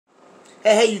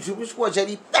Hey, YouTube, it's your boy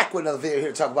JD back with another video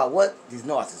here to talk about what? These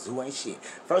narcissists who ain't shit.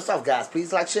 First off, guys,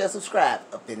 please like, share, subscribe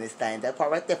up in this thing. That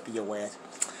part right there for your ass.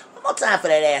 One more time for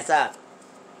that ass out.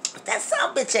 That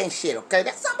son bitch ain't shit, okay?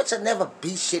 That son bitch will never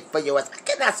be shit for your ass. I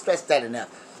cannot stress that enough.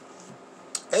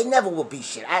 They never will be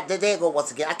shit. There you go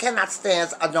once again. I cannot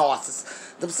stand a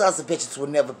narcissist. Them sons of bitches will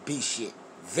never be shit.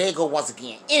 There you go once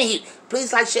again. Anywho,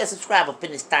 please like, share, subscribe up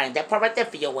in this thing. That part right there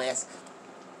for your ass.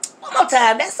 One more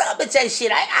time, that son bitch ain't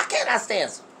shit. I cannot stand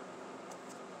some.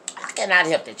 I cannot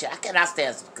help that shit. I cannot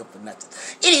stand some good for nothing.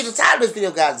 Anyway, the title of this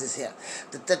video, guys, is here.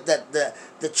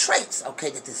 The traits, okay,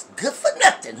 that this good for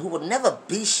nothing, who will never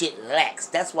be shit, lacks.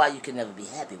 That's why you can never be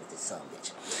happy with this son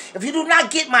bitch. If you do not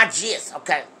get my gist,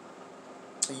 okay,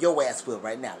 your ass will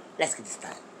right now. Let's get this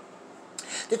time.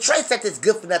 The traits that this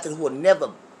good for nothing, who will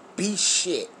never be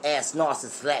shit, ass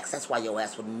narcissist lacks. That's why your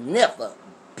ass will never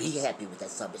be happy with that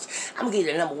son bitch. I'm gonna give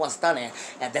you the number one stunner,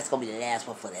 and that's gonna be the last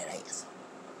one for that ass.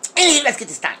 Anyway, let's get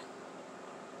this time.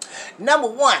 Number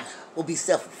one will be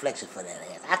self-reflection for that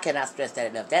ass. I cannot stress that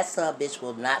enough. That son bitch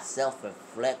will not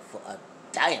self-reflect for a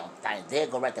damn thing. There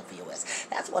go right there for your ass.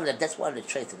 That's one of the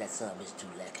traits of that son bitch do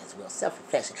lack as well.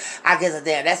 Self-reflection. I guess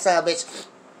that son bitch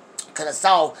could have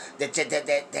saw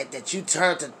that you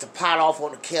turned the pot off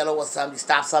on the kettle or something. You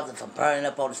stopped something from burning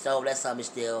up on the stove. That son bitch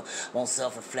still won't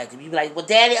self-reflect. You be like, well,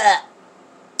 daddy,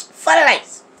 for the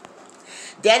lights.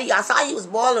 Daddy, I saw you was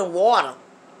boiling water.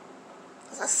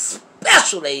 That's how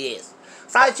special they is.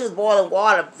 Saw that you was boiling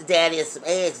water, daddy, and some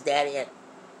eggs, daddy. And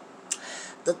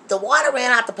the water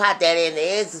ran out the pot, daddy, and the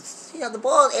eggs, the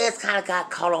boiled eggs kind of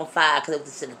got caught on fire because it was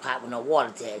just in the pot with no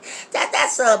water, daddy. That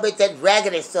son bitch, that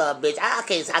raggedy son bitch, I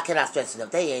cannot stress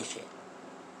enough. They ain't shit.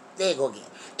 There you go again.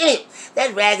 Anyway,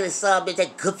 that raggedy son bitch,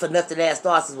 that good for nothing ass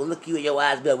narcissist will look you in your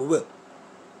eyes and be like, well,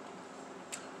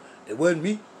 it wasn't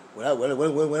me. When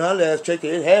I last checked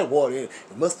it had water in it.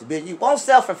 It must have been you. Won't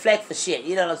self-reflect for shit.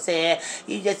 You know what I'm saying?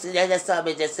 You just, that's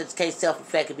something that just can't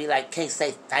self-reflect and be like, can't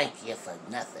say thank you for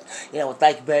nothing. Well,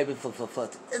 thank you, baby, for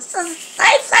it's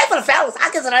same for the fellas.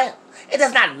 I guess it am. It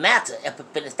does not matter if it's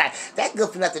been this time. That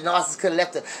good for nothing narcissist could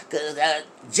have left the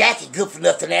Jackie good for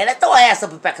nothing there. Let's throw her ass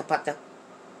up and back up there.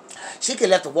 She could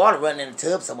left the water running in the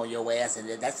tub some on your ass, and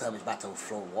that something's about to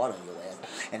flow water on your ass.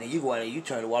 And then you go out there, you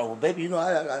turn the water. Well, baby,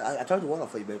 I turned the water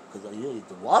off for you, baby, because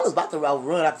the water's about to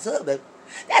run out the tub, baby.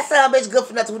 That son bitch good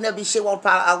for nothing. Who never be shit. Won't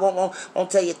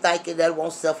tell you thank you. That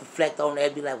won't self-reflect on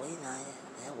that. Be like, well,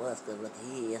 that was good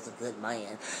looking. He is a good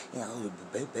man.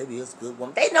 Baby is a good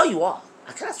woman. They know you are.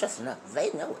 I cannot stress enough.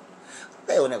 They know it.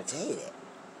 They will never tell you that.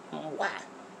 Why?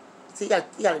 See, you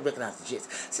gotta recognize the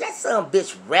gist. See, that son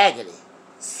bitch raggedy.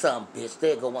 Some bitch,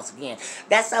 there you go once again.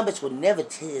 That some bitch will never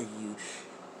tell you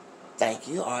thank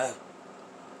you or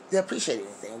they appreciate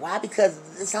anything. Why? Because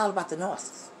it's all about the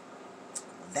narcissist.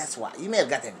 That's why. You may have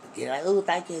got that in the beginning, like, oh,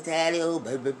 thank you, daddy, oh,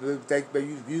 baby, thank you,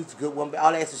 baby, you're a good woman,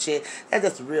 all that extra shit. That's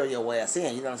just the real your way of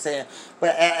saying, you know what I'm saying?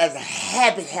 But as a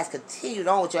habit has continued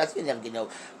on with you, you never get no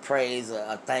praise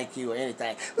or thank you or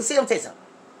anything. But see, I'm telling you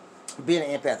something. Being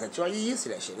an empath, you're used to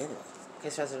that shit anyway.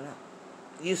 Can't stress it enough.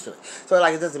 Used to it. So,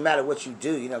 like, it doesn't matter what you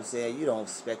do, you know what I'm saying? You don't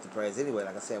expect the praise anyway,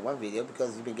 like I said in one video,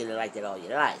 because you've been getting it like that all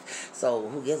your life. So,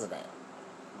 who gives a damn?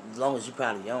 As long as you're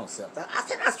proud of your own self. I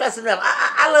cannot stress it enough.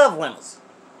 I love winners.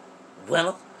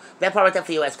 Winners. That part right there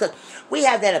for your ass. Because we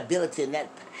have that ability and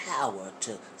that power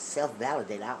to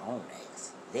self-validate our own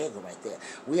ass. There you go right there.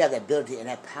 We have that ability and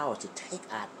that power to take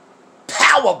our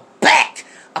power back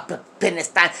up in this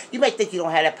time. You may think you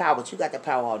don't have that power, but you got that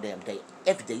power all damn day.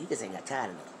 Every day. You just ain't got tired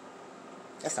enough.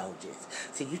 That's all it is.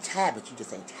 See, you tired, but you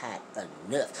just ain't tired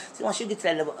enough. See, once you get to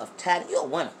that level of tired, you're a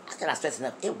winner. I cannot stress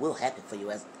enough. It will happen for you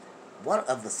as one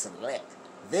of the select.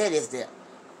 There it is there.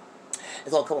 It's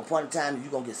going to come a point in time that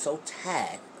you're going to get so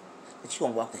tired that you're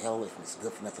going to walk the hell away from this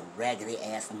good for nothing, raggedy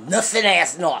ass, nothing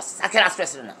ass narcissist. I cannot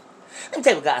stress it enough. Let me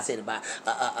tell you what God said about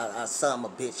a son of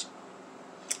a bitch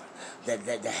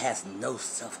that has no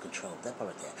self-control. That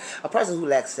part right there. A person who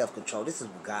lacks self-control, this is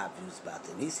what God views about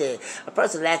them. He said, a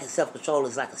person lacking self-control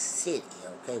is like a city,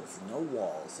 okay, with no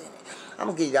walls in it. I'm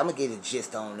gonna give you the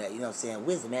gist on that, you know what I'm saying?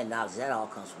 Wisdom and knowledge, that all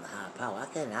comes from the higher power. I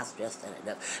cannot stress that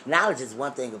enough. Knowledge is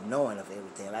one thing of knowing of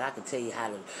everything. Like, I can tell you how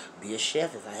to be a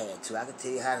chef if I had to. I can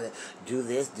tell you how to do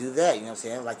this, do that, you know what I'm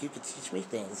saying? Like, you can teach me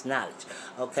things. It's knowledge.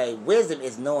 Okay, wisdom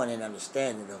is knowing and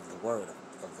understanding of the word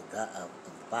of the God, of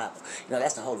the Bible.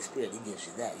 That's the Holy Spirit. He gives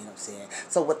you that, you know what I'm saying?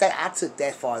 So with that, I took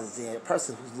that far as a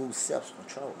person who loses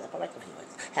self-control, that right there,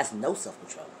 has no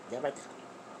self-control. That right there.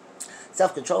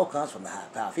 Self-control comes from the higher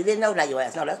power. If you didn't know, now your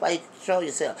ass know. That's why you control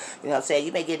yourself. You know what I'm saying?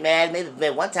 You may get mad. Maybe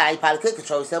one time you probably could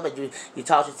control yourself, but you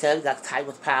taught yourself. You got tight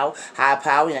with power, higher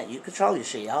power. You know, you control your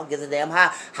shit. Y'all give a damn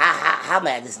how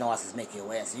mad this narcissist make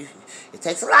your ass. It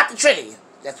takes a lot to trigger you.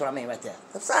 That's what I mean right there.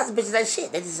 Them sons of bitches ain't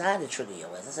shit. They designed to trigger your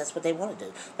ass. That's what they want to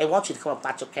do. They want you to come up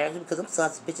about your character because them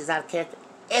sons of bitches out of character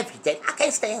every day. I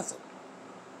can't stand them.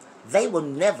 They will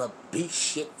never be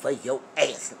shit for your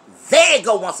ass. There you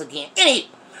go once again. Any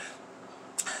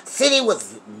city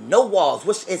with no walls,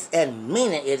 which is and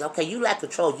meaning is, okay, you lack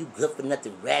control, you good for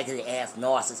nothing, raggedy ass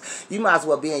narcissist. You might as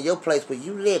well be in your place where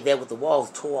you live there with the walls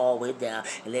tore all the way down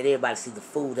and let everybody see the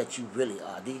fool that you really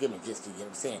are. Do you get me? Just, you get what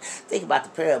I'm saying? Think about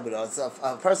the parable of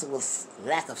a person with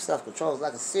lack of self-control is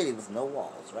like a city with no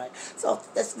walls, right? So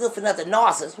that's good for nothing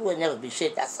narcissist who would never be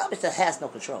shit. That's something that has no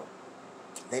control.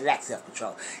 They lack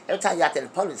self-control. Every time you out there in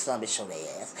public, somebody show their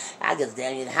ass. I guess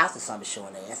down in the house, and somebody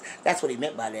showing their ass. That's what he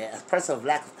meant by that. A person of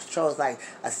lack of control is like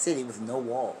a city with no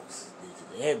walls.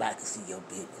 Everybody can see your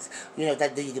business. You know,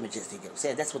 that, do you get me just, you get what I'm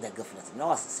saying? That's what that good for nothing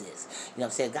narcissist is. You know what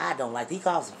I'm saying? God don't like, he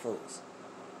calls them fools.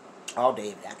 All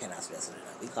day, I cannot stress it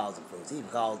enough. He calls them fools. He even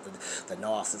calls the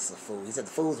narcissists a fool. He said the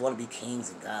fools want to be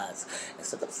kings and gods. And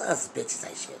so them sons of bitches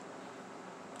ain't shit.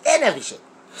 They never be shit.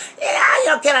 Yeah, you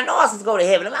know, can a narcissist go to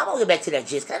heaven? I'm gonna get back to that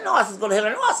gist. Can a narcissist go to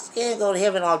heaven? A narcissist can't go to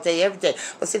heaven all day, every day.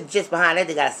 But see, the gist behind that,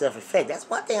 they gotta self-reflect. That's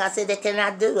one thing I said they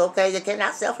cannot do, okay? They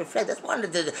cannot self-reflect. That's one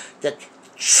of the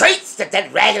traits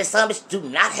that raggedy son of a bitch do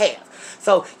not have.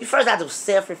 So, you first have to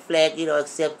self-reflect, you know,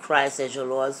 accept Christ as your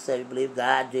Lord and Savior, believe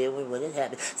God did when it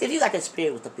happened. See, if you got that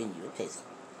spirit within you, okay,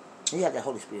 so you have that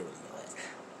Holy Spirit within your ass.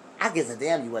 I guess a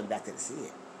damn you wasn't back there to see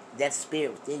it. That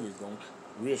spirit within you is gonna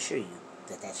reassure you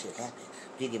that shit happened.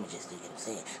 Do you get me just, do you get what I'm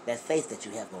saying? That faith that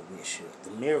you have going to reassure it. The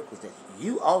miracles that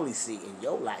you only see in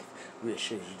your life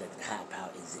reassures you that the higher power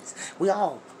exists. We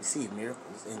all receive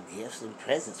miracles and gifts and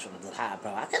presents from the higher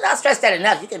power. I cannot stress that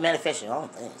enough. You can manifest your own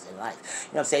things in life.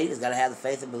 You know what I'm saying? You just got to have the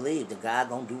faith and believe that God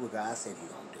going to do what God said He's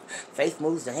going to do. Faith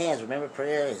moves the hands. Remember,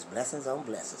 prayer is blessings on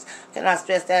blessings. Cannot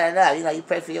stress that enough. You know, you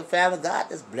pray for your family, God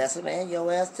just bless them and your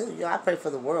ass too. You know, I pray for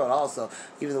the world also.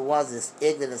 Even the ones that's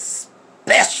ignorant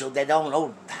special that don't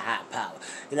know the higher power.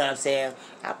 You know what I'm saying?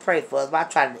 I pray for us, but I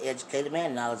try to educate them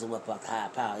and knowledge of what about the higher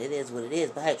power. It is what it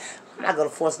is, but hey, I'm not going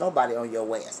to force nobody on your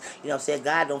ass. You know what I'm saying?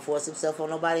 God don't force himself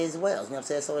on nobody as well. You know what I'm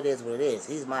saying? So it is what it is.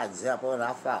 He's my example and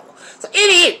I follow. So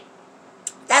idiot!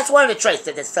 That's one of the traits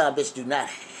that son of a bitch do not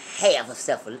have of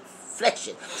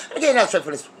self-reflection. Let me get another trait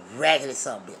for this raggedy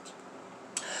son of a bitch.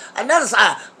 Another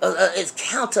is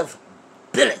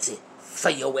accountability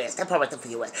for your ass. That part right there for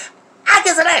your ass. I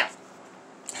guess it is.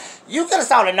 You could have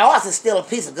saw the narcissist steal a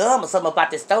piece of gum or something about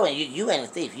this store, and you ain't a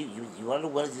thief. You one of the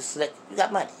ones you select. You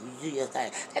got money. You do your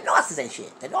thing. That narcissist ain't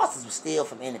shit. The narcissist will steal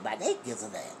from anybody. They gives a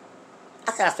damn.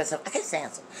 I can't stress I can't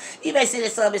stand some. You may see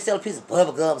that somebody steal a piece of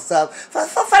bubble gum or something for the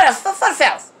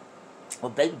fellas.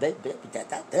 Well, baby,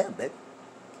 that damn, baby.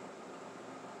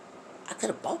 I could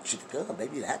have bought you the gun,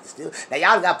 baby. You have to steal. Now,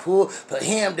 y'all got put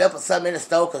hemmed up or something in the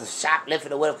store because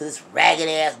shoplifting or whatever, because this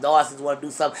ragged-ass narcissist want to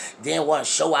do something, then want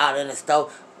to show out in the store.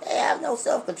 They have no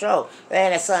self-control.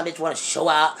 Man, that son bitch want to show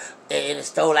out in the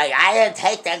store like, I didn't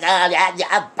take that gun,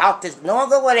 I bought this. No one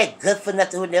go where that good for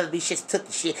nothing who never be shit, took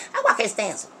the shit. I can't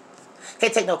stand some.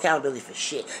 Can't take no accountability for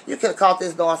shit. You could have caught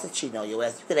this narcissist cheating on your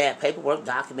ass. You could have had paperwork,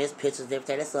 documents, pictures,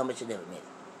 everything. That son bitch you never met.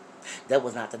 That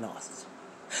was not the narcissist.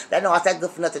 That narcissist, that good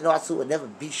for nothing narcissist who would never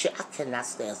be shit. I cannot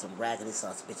stand some raggedy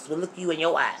sons of bitches who look you in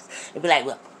your eyes and be like,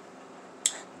 well,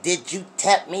 did you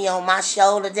tap me on my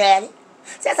shoulder, daddy?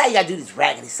 See, that's how you gotta do these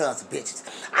raggedy sons of bitches.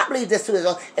 I believe this too.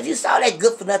 If you saw that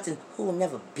good for nothing who will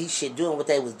never be shit doing what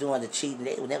they was doing, the cheating,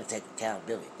 they would never take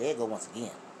accountability. There you go once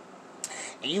again.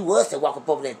 And you was to walk up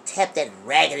over there and tap that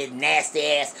raggedy, nasty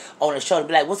ass on the shoulder and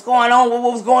be like, what's going on?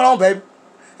 What was going on, baby?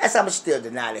 That's how much still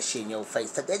deny that shit in your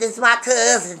face. This is my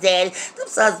cousin, daddy. Them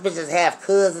sons of bitches have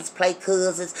cousins, play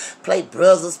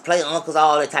brothers, play uncles,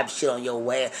 all that type of shit on your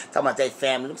way. Talking about their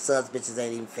family. Them sons of bitches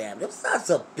ain't even family. Them sons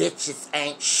of bitches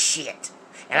ain't shit.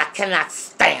 And I cannot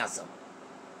stand them.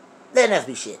 They'll never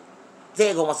be shit. There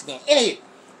you go once again. Any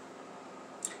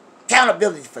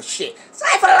accountability for shit.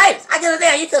 Sorry for the ladies. I get it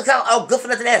there. You could call, oh, good for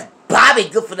nothing ass. Bobby,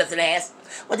 good for nothing ass.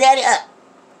 Well, daddy,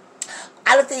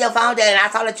 I looked at your phone there and I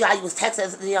saw that you how you was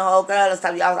texting your whole girl and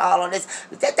stuff. Y'all was all on this.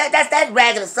 That's that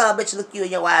raggedy son bitch look you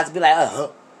in your eyes and be like,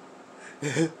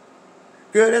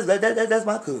 girl, that's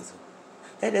my cousin.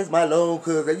 That's my lone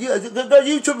cousin.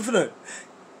 You tripping for nothing.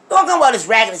 Don't come about this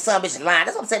raggedy son bitch line.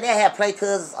 That's what I'm saying. They have play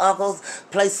cousins, uncles,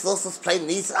 play sisters, play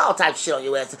nieces, all type of shit on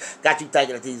your ass. Got you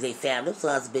thinking that these ain't family. Them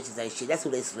sons of bitches ain't shit. That's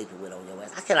who they sleeping with on your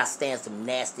ass. I cannot stand some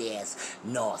nasty ass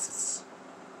narcissists.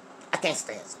 I can't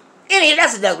stand some. Any here,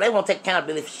 that's the devil. They won't take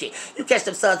accountability for shit. You catch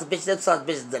them sons of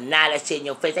bitches deny that shit in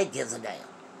your face. They give a damn.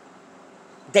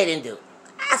 They didn't do it.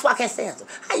 That's why I can't stand them.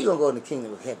 How you gonna go in the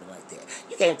kingdom of heaven like that?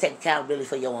 You can't even take accountability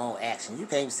for your own actions. You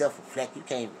can't even self-reflect. You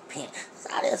can't even repent.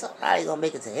 How they gonna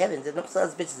make it to heaven? Them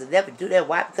sons of bitches will never do that.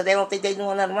 Why? Because they don't think they're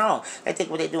doing nothing wrong. They think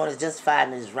what they're doing is justified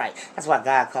and is right. That's why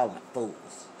God called them fools.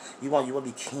 You want to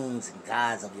be kings and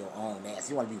gods of your own ass.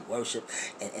 You want to be worshipped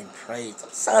and praised. Them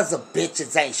sons of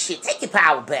bitches ain't shit. Take your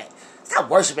power back. Stop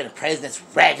worshiping and praising this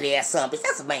raggedy ass son of bitch.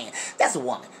 That's a man. That's a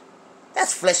woman.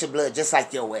 That's flesh and blood just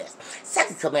like your ass.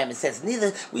 Second commandment says,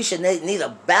 we should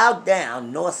neither bow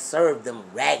down nor serve them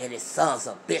raggedy sons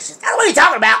of bitches. That's what he's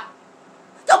talking about.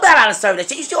 Don't bow down and serve that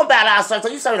shit. You still don't bow down and serve, so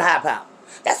you serve the high power.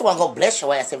 That's the one gonna bless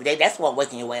your ass every day. That's the one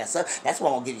waking your ass up. That's the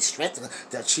one gonna give you strength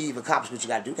to achieve, accomplish what you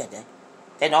gotta do that day.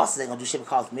 That narcissist ain't gonna do shit but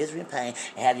cause misery and pain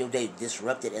and have your day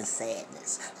disrupted and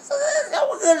sadness. So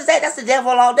what good is that? That's the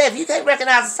devil all day. If you can't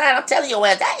recognize the sign, I'm telling your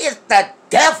ass, that is the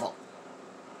devil.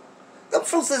 Them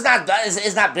fruits is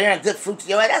not bearing good fruit to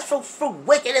your ass. That's fruit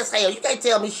wicked as hell. You can't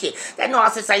tell me shit. That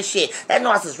narcissist ain't shit. That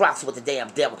narcissist rocks with the damn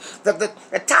devil.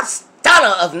 The top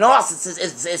stunner of narcissists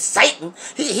is Satan.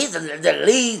 He's the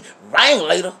lead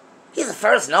ringleader. He's the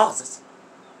first narcissist.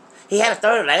 He had a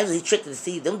third angel. He tricked to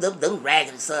deceive them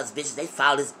raggedy sons, bitches. They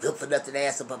followed his good for nothing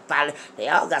ass up and finally they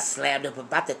all got slammed up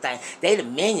about that thing. They the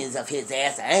minions of his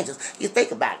ass, the angels. You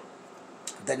think about it.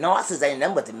 The narcissist ain't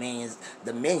nothing but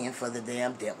the minion for the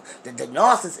damn devil. The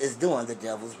narcissist is doing the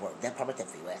devil's work. That part right there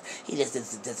for you ass. He just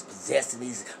possessing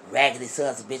these raggedy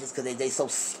sons of bitches because they so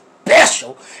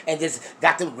special and just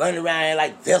got them running around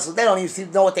like vessels. They don't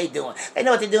even know what they doing. They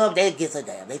know what they're doing, but they get so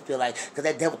damn. They feel like, because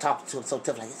that devil talking to them so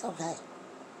tough, like, it's okay.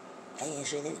 They ain't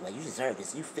shit anyway. You deserve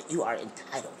this. You are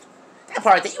entitled. That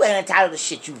part that you ain't entitled to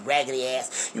shit, you raggedy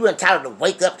ass. You entitled to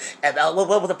wake up and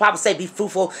what would the Papa say? Be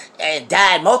fruitful and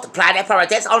die and multiply. That part right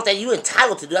there, that's the only thing you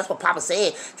entitled to do. That's what Papa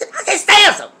said. I can't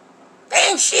stand them. They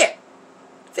ain't shit.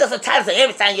 Feel so entitled to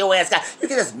everything your ass got. You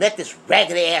can just met this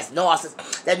raggedy ass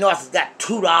narcissist. That narcissist got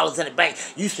 $2 in the bank.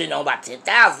 You sitting on about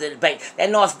 $10,000 in the bank. That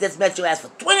narcissist just met your ass for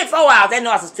 24 hours. That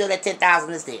narcissist still that $10,000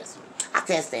 is theirs. I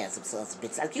can't stand some sons of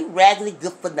bitches like you, raggedy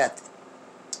good for nothing.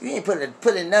 You ain't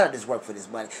put in none of this work for this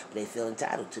money, but they feel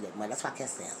entitled to that money. That's why I can't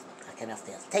stand them. I cannot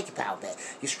stand them. Take your power back.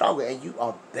 You're stronger and you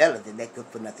are better than that good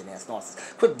for nothing ass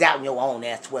narcissist. Quit doubting your own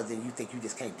ass towards it and you think you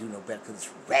just can't do no better because it's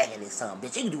raggedy son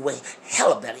bitch. You can do way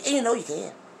hella better. And you know you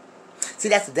can. See,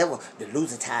 that's the devil, the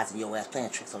losing ties in your ass, playing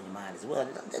tricks on your mind as well.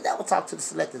 The devil talk to the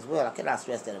select as well. I cannot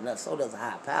stress that enough. So does a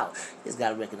higher power. You just got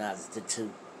to recognize the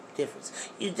two difference.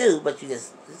 You do, but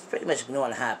it's pretty much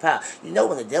ignoring the higher power. You know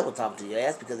when the devil talking to your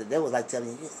ass because the devil's like telling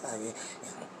you,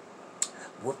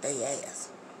 whoop they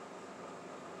ass.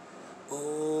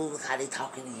 Ooh, look how they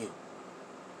talking to you.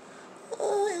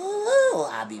 Ooh,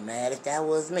 I'd be mad if that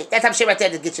was me. That type of shit right there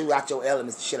to get you out your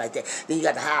elements and shit like that. Then you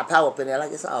got the higher power up in there,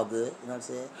 like it's all good. You know what I'm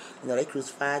saying? You know, they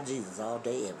crucified Jesus all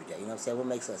day, every day. You know what I'm saying? What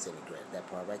makes us any greater? That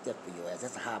part right there for your ass.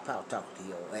 That's the higher power talking to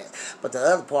your ass. But the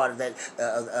other part of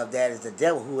that is the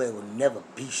devil who will never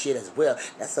be shit as well.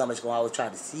 That's so much gonna always try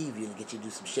to deceive you and get you to do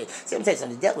some shit. See, let me tell you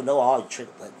something. The devil know all your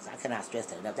trick buttons. I cannot stress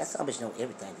that enough. That's so much know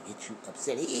everything to get you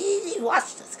upset. He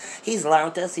watched us. He's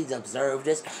learned us. He's observed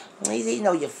us. He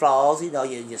know your flaws. He know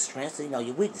your strengths. He know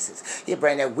your weaknesses. He'll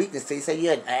bring that weakness to you. Say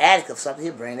you're an addict of something.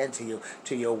 He'll bring that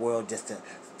to your world just to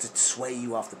sway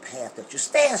you off the path that you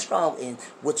stand strong in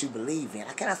what you believe in.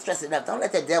 I cannot stress it enough. Don't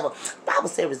let that devil. The Bible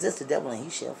says resist the devil and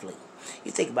he shall flee.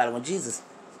 You think about it when Jesus,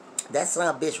 that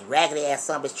son bitch, raggedy ass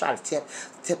son bitch, try to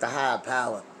tempt the higher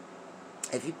power.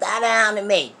 If you bow down to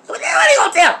me, what are you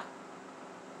gonna tell him?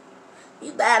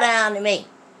 You bow down to me.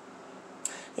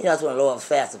 You know, it's when the Lord was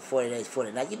fasting 40 days,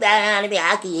 40 nights. You bow down to me,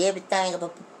 I'll give you everything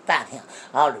about him.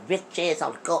 All the riches,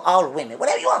 all the gold, all the women,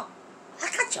 whatever you want. I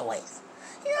got your ass.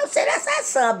 You know what I'm saying? That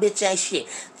son bitch ain't shit.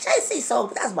 JC Soul,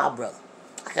 that's my brother.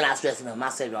 I cannot stress enough. My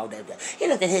Savior all day. He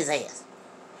looked at his ass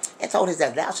and told his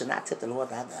ass, thou shalt not tempt the Lord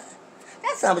thy God.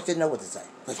 That son bitch didn't know what to say.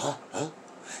 But,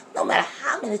 no matter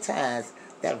how many times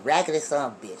that raggedy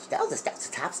son bitch, that's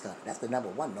the top stunner. That's the number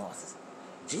one narcissist.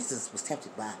 Jesus was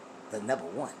tempted by the number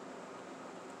one.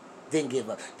 Didn't give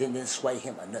up. Didn't sway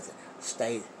him or nothing.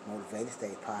 Stayed motivated,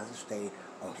 stayed positive, stayed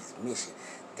on his mission.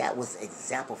 That was an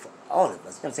example for all of us. You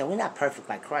know what I'm saying? We're not perfect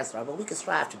like Christ, right? But we can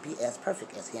strive to be as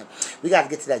perfect as him. We got to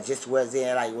get to that just where it's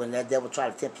in, like when that devil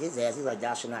tried to tempt his ass, he's like,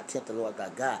 thou shalt not tempt the Lord thy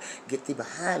God. Get thee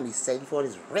behind me, Satan, for it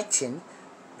is written,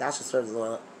 thou shalt serve the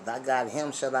Lord thy God,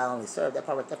 him shall thou only serve. That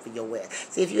part right there for your ass.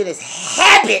 See, if you're in this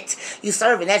habit, you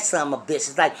serving that son of a bitch.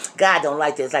 It's like God don't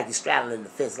like that. It's like you're straddling the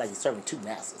fence. It's like you're serving two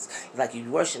masters. It's like you're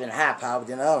worshiping high power, but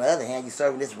then on the other hand, you're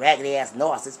serving this raggedy ass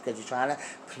narcissist because you're trying to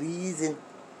please and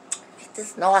Make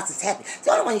this narcissist happy.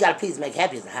 The only one you gotta please make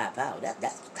happy is the high power.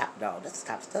 That's the top dog. That's the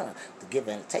top stunner. The giver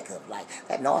and the taker of life.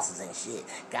 That narcissist ain't shit.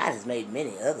 God has made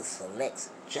many other selects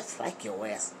just like your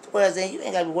ass. Whereas then you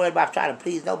ain't gotta be worried about trying to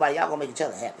please nobody. Y'all gonna make each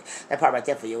other happy. That part right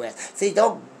there for your ass. See,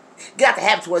 don't get out the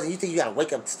habit towards it. You think you gotta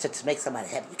wake up to make somebody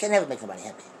happy. You can never make somebody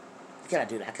happy. You cannot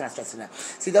do that. I cannot stress it enough.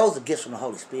 See, those are gifts from the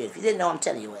Holy Spirit. If you didn't know, I'm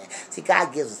telling you, see,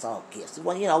 God gives us all gifts.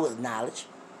 Well, you know, with knowledge,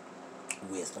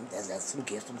 wisdom, that's some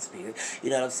gifts from the Spirit. You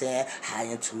know what I'm saying? High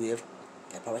intuitive.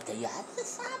 That part right there. Yeah,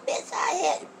 I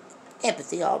had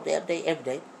empathy all day, every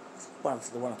day. One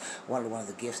of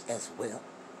the gifts as well.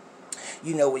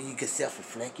 You know, when you can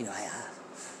self-reflect, you know, hey,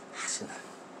 I shouldn't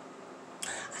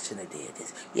have did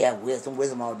this. Yeah,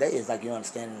 wisdom all day is like you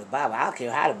understanding the Bible. I don't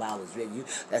care how the Bible is written.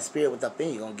 That spirit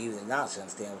within you gonna give you the knowledge to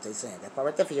understand what they're saying. That part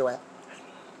right there for your ass.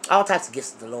 All types of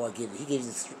gifts that the Lord gives you. He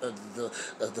gives you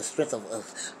the strength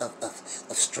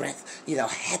of strength. You know,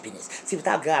 happiness. See,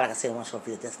 without God, like I said, once you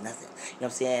feel that's nothing. You know what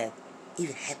I'm saying?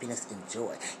 Even happiness and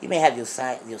joy. You may have your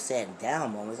sad and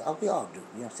down moments. Oh, we all do. You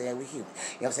know what I'm saying? We're human. You know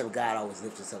what I'm saying? But God always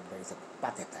lifts us up and brings us up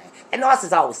about that thing. And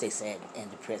narcissists always stay sad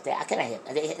and depressed. I cannot help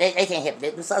it. They can't help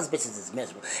it. Those other bitches is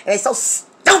miserable. And they're so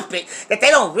stupid that they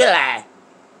don't realize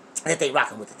that they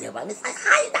rocking with the devil. I mean, it's like,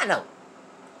 how you not know?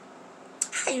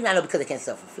 How you not know? Because they can't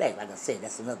self-reflect. Like I said,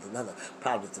 that's another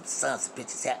problem that some sons of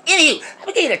bitches have. Anywho, let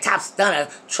me give you the top stunner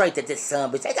trait that this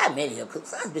son bitch. They got many of them. Because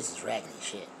sons bitches raggedy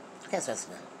shit. I can't stress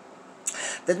enough.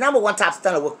 The number one top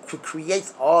stunner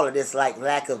creates all of this, like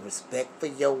lack of respect for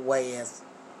your ass,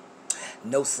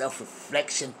 no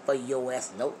self-reflection for your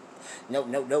ass, no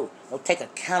take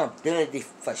accountability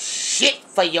for shit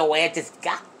for your ass. Just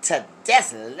got to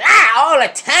just lie all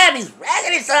the time. These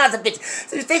raggedy sons of bitches.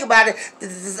 So you think about it,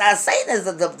 Satan is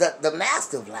the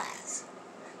master of lies.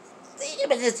 See,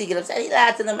 but just get upset. He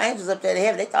lied to them angels up there in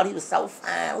heaven. They thought he was so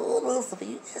fine. Ooh, Lucifer,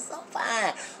 you just so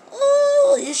fine.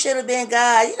 Ooh, you should have been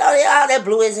God. You know, they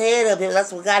blew his head up.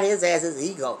 That's what got his ass, his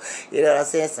ego. You know what I'm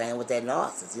saying? Same with that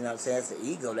narcissist. You know what I'm saying? It's the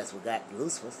ego. That's what got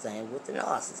Lucifer. Same with the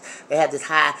narcissist. They have this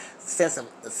high sense of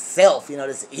self. You know,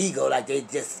 this ego. Like they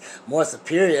just more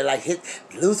superior. Like hit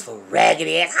Lucifer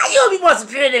raggedy ass. How you gonna be more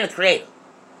superior than the creator?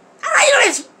 How you know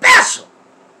they special?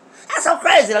 That's so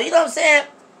crazy though. You know what I'm saying?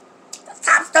 The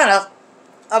top stunner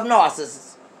of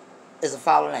narcissists is a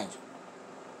fallen angel.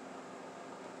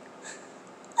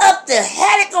 Up the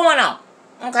hell it going on?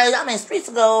 Okay, I mean, streets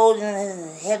of gold,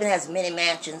 heaven has many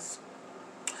mansions.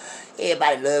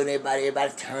 Everybody loving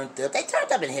everybody turned up. They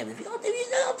turned up in heaven. If you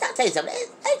don't, I'll tell you something.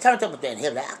 They turned up there in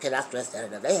heaven. I cannot stress that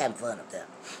enough. They having fun up there.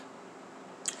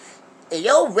 And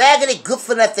your raggedy,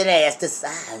 good-for-nothing ass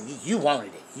decided you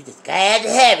wanted it. You just had to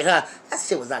have it, huh? That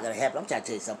shit was not going to happen. I'm trying to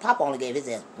tell you something. Papa only gave his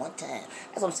ass one time.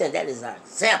 That's what I'm saying. That is our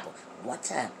example. One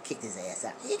time, kicked his ass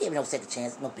out. He didn't give him no second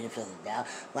chance, no benefit of the doubt.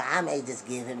 Well, I may just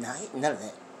give him none of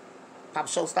that. Papa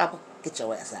Showstopper, get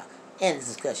your ass out. End the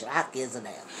discussion. I gives a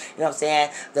damn. You know what I'm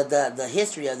saying? The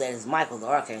history of that is Michael the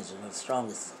Archangel, the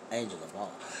strongest angel of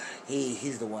all.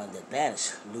 He's the one that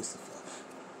banished Lucifer.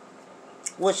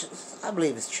 Which I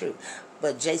believe is true.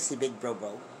 But JC Big Bro,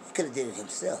 he could have did it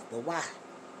himself. But why?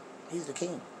 He's the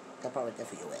king. That part right there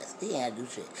for your ass. He ain't had to do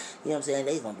shit. You know what I'm saying?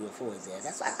 They gonna do it for his ass.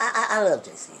 That's why I love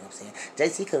JC. You know what I'm saying?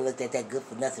 JC could have looked at that good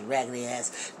for nothing raggedy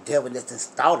ass devil that's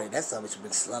just started. That's something which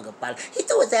been slung up by. He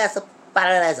threw his ass up by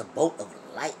that as a bolt of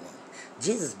lightning.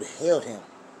 Jesus beheld him.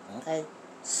 Okay?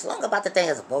 Slung about the thing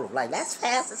as a bolt of lightning. That's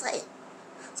fast as hell.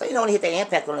 So you know when he hit that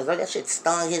impact on his earth, that shit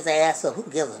stung his ass up. Who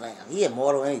gives a damn? He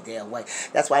immortal any damn way.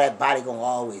 That's why that body gonna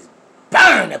always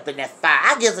burn up in that fire.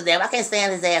 I gives a damn. I can't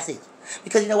stand his ass either.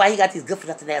 Because you know why? He got these good for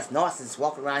nothing ass narcissists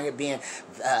walking around here being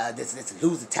this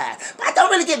loser type. But I don't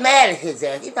really get mad at his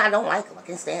ass. Even though I don't like him. I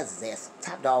can't stand his ass.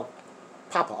 Top dog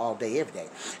Papa all day, every day.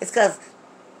 It's because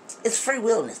it's free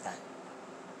will in this thing.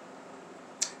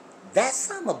 That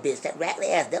son of a bitch, that raggedy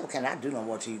ass devil cannot do no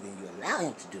more to you than you allow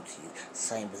him to do to you.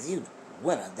 Same as you.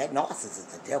 Winner. That narcissist is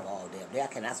the devil all damn day. I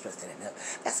cannot stress that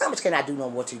enough. That son bitch cannot do no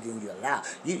more to you than you allow.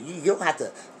 You don't have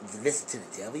to listen to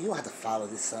the devil. You don't have to follow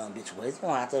this son bitch ways. You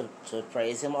don't have to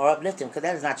praise him or uplift him because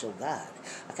that is not your God.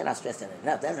 I cannot stress that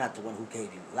enough. That is not the one who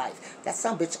gave you life. That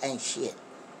son bitch ain't shit.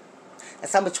 That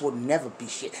son bitch will never be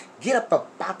shit. Get up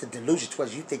about the delusion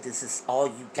towards you think this is all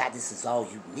you got, this is all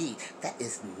you need. That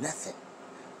is nothing.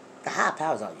 The higher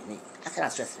power is all you need. I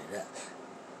cannot stress it enough.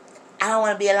 I don't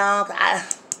want to be alone.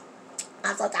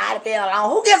 I'm so tired of being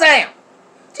alone. Who gives a damn?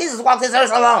 Jesus walked this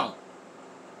earth alone.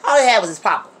 All he had was his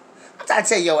papa. I'm trying to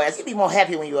tell your ass, you be more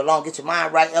happy when you're alone. Get your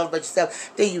mind right, elevate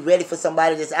yourself. Then you ready for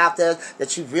somebody that's out there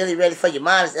that you really ready for. Your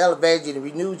mind is elevated. You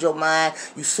renewed your mind.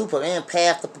 You super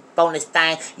empath up on this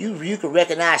thing. You can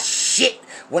recognize shit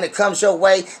when it comes your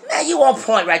way. Man, you on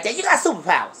point right there. You got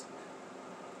superpowers.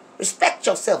 Respect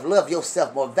yourself, love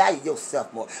yourself more, value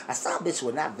yourself more. A son of a bitch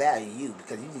will not value you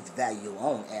because you need to value your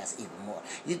own ass even more.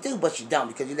 You do, but you don't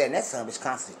because you're letting that son of a bitch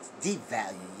constantly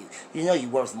devalue you. You know you're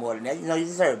worth more than that. You know you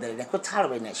deserve better than that. Quit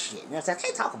tolerating that shit. You know what I'm saying? I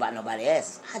can't talk about nobody's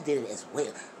asses. I did it as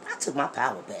well. But I took my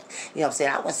power back. You know what I'm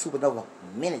saying? I went supernova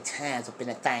many times up in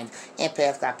that thing.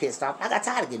 Empaths got pissed off. I got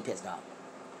tired of getting pissed off.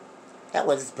 That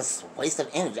was just a waste of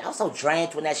energy. I was so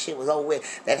drained when that shit was over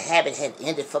with. That habit had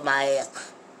ended for my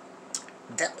ass.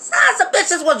 The sons of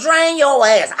bitches will drain your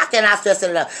ass. I cannot stress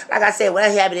it enough. Like I said, when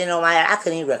that habit ended on my ass, I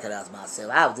couldn't even recognize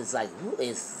myself. I was just like, who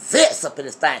is this up in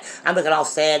this thing? I'm looking all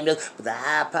sad, but the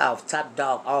high power, top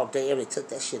dog, all day, every day took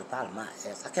that shit up out of my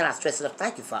ass. I cannot stress it enough.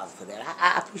 Thank you, Father, for that.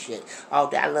 I appreciate it all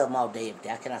day. I love them all day, every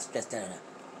day. I cannot stress that enough.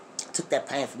 Took that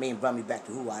pain from me and brought me back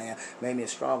to who I am, made me a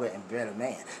stronger and better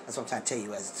man. That's what I'm trying to tell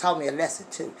you. It taught me a lesson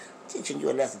too. Teaching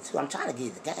you a lesson too. I'm trying to give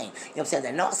you the game. You know what I'm saying?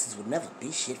 That narcissist would never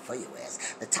be shit for your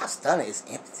ass. The top stunner is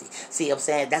empathy. See what I'm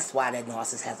saying? That's why that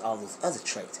narcissist has all those other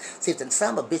traits. See, if the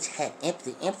son of a bitch had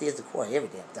empathy, empathy is the core of every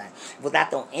damn thing.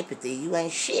 Without no empathy, you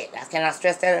ain't shit. I cannot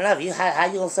stress that enough. How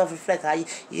you gonna self-reflect? How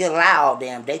you lie all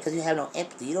damn day because you have no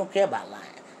empathy. You don't care about lying.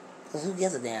 Because who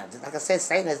gives a damn? Like I said,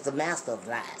 Satan is the master of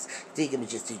lies. Do you get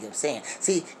what I'm saying?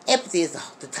 See, empathy is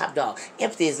the top dog.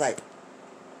 Empathy is like,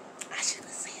 I shouldn't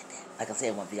have said that. Like I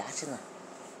said in one video, I shouldn't have.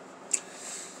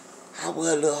 I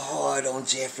went a little hard on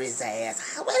Jeffrey's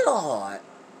ass. I went a little hard.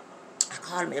 I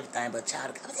called him everything but a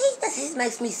child of God. He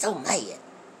makes me so mad.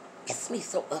 Gets me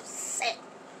so upset.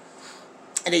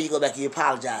 And then you go back and you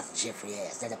apologize to Jeffrey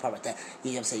ass. That's the part right there. You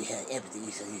know what I'm saying? You had empathy.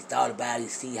 You thought about it. You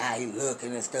see how he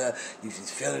looking and stuff. You just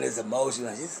feeling his emotion.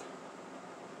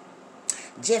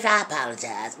 Jeffrey, I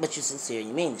apologize. But you're sincere and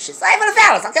you mean this shit. Sorry for the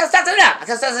fellas. I can't stress it up.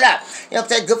 You know what I'm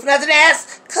saying? Good for nothing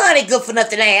ass. Connie, good for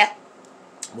nothing ass.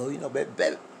 Well, you know,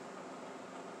 baby,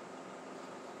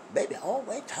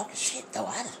 always talking shit, though.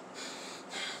 I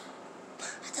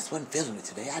just wasn't feeling it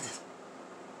today. I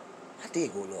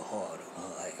did go a little hard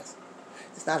on her ass.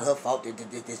 It's not her fault that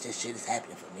this shit is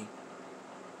happening for me.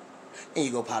 And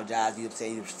you go apologize, you know what I'm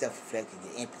saying, you self-reflect, you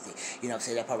get empathy. You know what I'm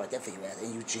saying, that part right there for your ass,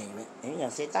 and you genuine. And you know what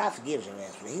I'm saying, God forgives your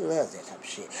ass for that. He loves that type of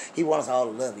shit. He wants us all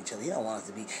to love each other. He don't want us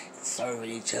to be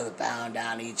serving each other, bowing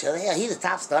down to each other. Hell, he's a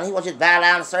top star. He wants you to bow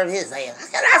down and serve his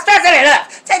ass. I stress it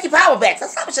enough. Take your power back. The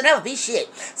son should never be shit.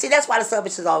 See, that's why the son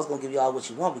is always going to give you all what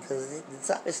you want, because the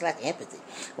son is like empathy.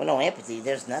 With no empathy,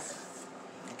 there's nothing.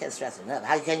 I can't stress it enough.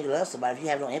 How can you love somebody if you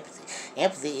have no empathy?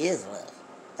 Empathy is love.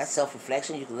 That's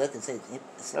self-reflection. You can look and say,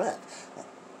 it's love.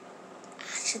 I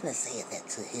shouldn't have said that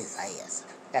to his ass.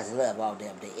 That's love all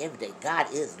damn day, every day. God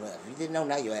is love. If you didn't know,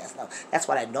 now your ass know. That's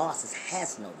why that narcissist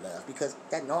has no love, because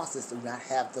that narcissist do not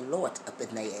have the Lord up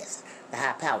in their ass, the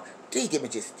high power. Do you get me?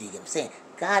 Do you get what I'm saying?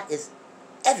 God is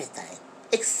everything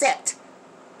except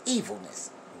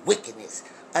evilness, wickedness,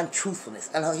 untruthfulness.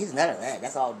 I know he's none of that.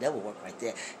 That's all devil work right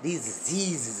there. These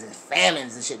diseases and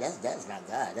famines and shit, that's not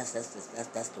God. That's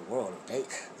the world of the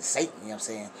Satan, you know what I'm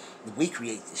saying? We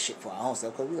create this shit for our own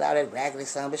self because we allow that raggedy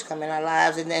son of a bitch come in our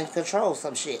lives and control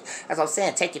some shit. That's what I'm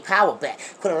saying. Take your power back.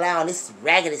 Quit allowing this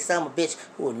raggedy son of a bitch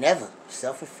who will never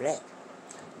self-reflect,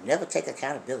 never take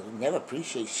accountability, never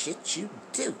appreciate shit you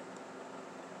do.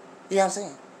 You know what I'm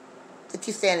saying? To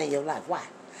keep standing in your life. Why?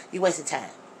 You wasting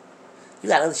time. You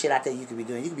got other shit out there you could be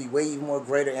doing. You could be way more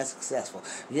greater and successful.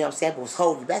 You know what I'm saying? But what's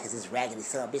holding you back is this raggedy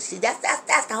son of a bitch. See, that's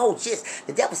the whole gist.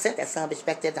 The devil sent that son of a bitch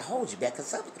back there to hold you back.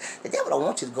 Because the devil don't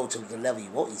want you to go to the level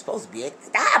you're supposed to be at.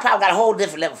 The high power got a whole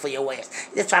different level for your ass.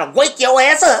 He's just trying to wake your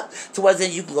ass up to where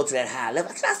then you can go to that higher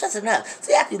level. I cannot stress enough.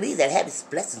 See, after you leave that habit,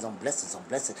 blessings on blessings on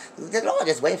blessings. The Lord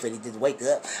just waiting for you to wake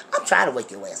up. I'm trying to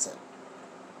wake your ass up.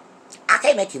 I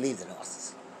can't make you leave the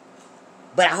narcissist.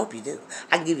 But I hope you do.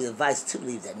 I can give you advice to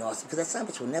leave that narcissist, because that son of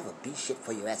a bitch will never be shit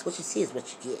for your ass. What you see is what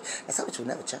you get. That son of a bitch will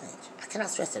never change. I cannot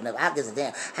stress that enough. I give a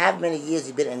damn. However many years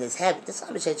you've been in this habit, that son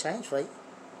of a bitch ain't changed for you.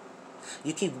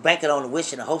 You keep banking on the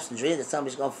wish and the hopes and dreams that son of a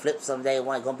bitch going to flip someday and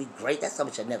one going to be great. That son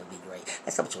of a bitch will never be great.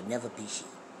 That son of a bitch will never be shit.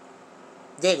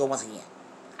 There you go once again.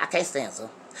 I can't stand so.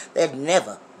 They'll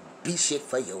never be shit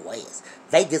for your ass.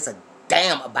 They just a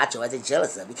damn about your ass. They're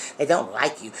jealous of you. They don't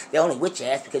like you. They're only with your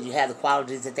ass because you have the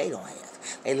qualities that they don't have.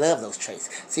 They love those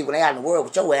traits. See, when they out in the world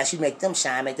with your ass, you make them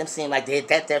shine, make them seem like they're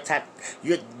that type.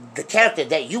 You're the character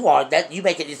that you are. That you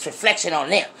make it this reflection on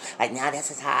them. Like, now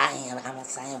this is how I am. I'm the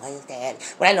same way as Dad.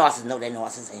 Well, that narcissist know that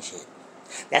narcissist ain't shit.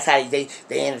 That's how they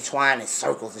intertwine in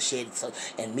circles and shit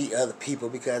and meet other people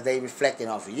because they reflecting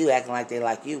off of you, acting like they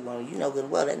like you. Well, you know good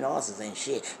and well that narcissist ain't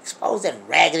shit. Expose that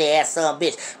raggedy ass son of a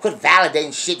bitch. Quit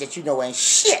validating shit that you know ain't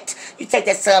shit. You take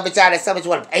that son of a bitch out, that son of a bitch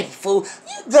want to April fool.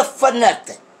 You good for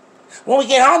nothing. When we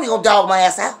get home, you gonna dog my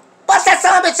ass out. Bust that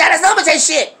son of a bitch out. That son of a bitch ain't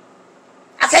shit.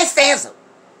 I can't stand them.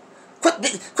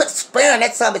 Quit sparing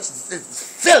that son of a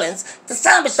bitch's feelings. The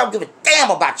son of a bitch don't give a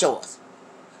damn about yours.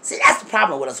 See, that's the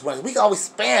problem with us women. We always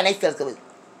sparing their feelings because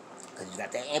you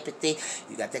got that empathy,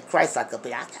 you got that Christ-like up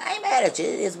here. I ain't mad at you.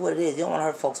 It is what it is. You don't want to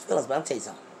hurt folks' feelings, but I'm telling you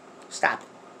something. Stop it.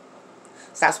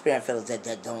 Stop sparing feelings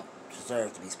that don't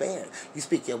deserve to be spared. You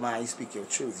speak your mind, you speak your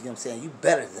truth. You know what I'm saying? You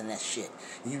better than that shit.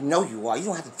 You know you are. You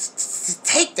don't have to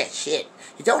take that shit.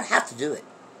 You don't have to do it.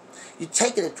 You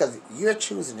take it because you're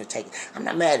choosing to take it. I'm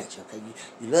not mad at you, okay?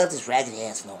 You love this raggedy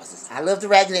ass narcissist. I love the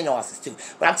raggedy narcissist too.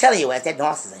 But I'm telling you, that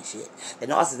narcissist ain't shit. That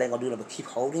narcissist ain't gonna do nothing but keep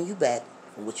holding you back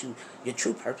from what your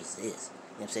true purpose is. You know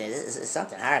what I'm saying? It's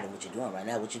something higher than what you're doing right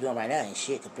now. What you're doing right now ain't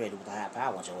shit compared to what the higher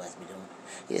power wants your ass to be doing.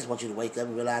 He just wants you to wake up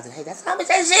and realize that, hey, that son of a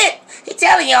bitch ain't shit. He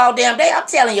telling you all damn day. I'm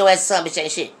telling your ass son of a bitch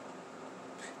ain't shit.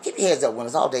 Keep your heads up,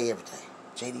 winners, all day, every day.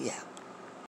 JD out.